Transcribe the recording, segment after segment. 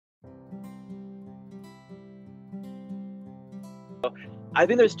I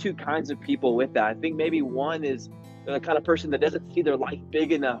think there's two kinds of people with that. I think maybe one is the kind of person that doesn't see their life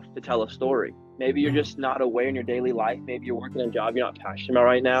big enough to tell a story. Maybe you're just not aware in your daily life. Maybe you're working a job you're not passionate about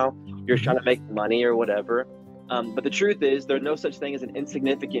right now. You're trying to make money or whatever. But the truth is, there's no such thing as an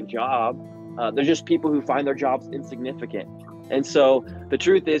insignificant job. There's just people who find their jobs insignificant. And so the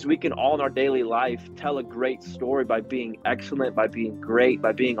truth is, we can all in our daily life tell a great story by being excellent, by being great,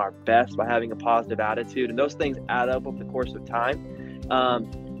 by being our best, by having a positive attitude. And those things add up over the course of time.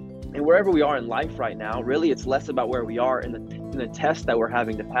 And wherever we are in life right now, really, it's less about where we are in the test that we're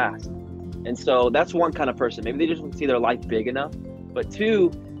having to pass. And so that's one kind of person. Maybe they just don't see their life big enough. But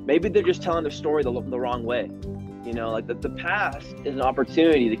two, maybe they're just telling their story the wrong way. You know, like the past is an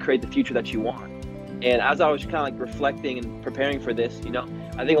opportunity to create the future that you want. And as I was kind of like reflecting and preparing for this, you know,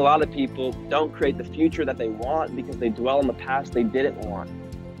 I think a lot of people don't create the future that they want because they dwell on the past they didn't want.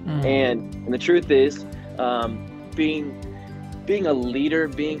 And the truth is, being a leader,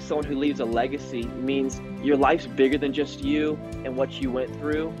 being someone who leaves a legacy means your life's bigger than just you and what you went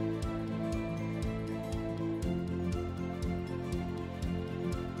through.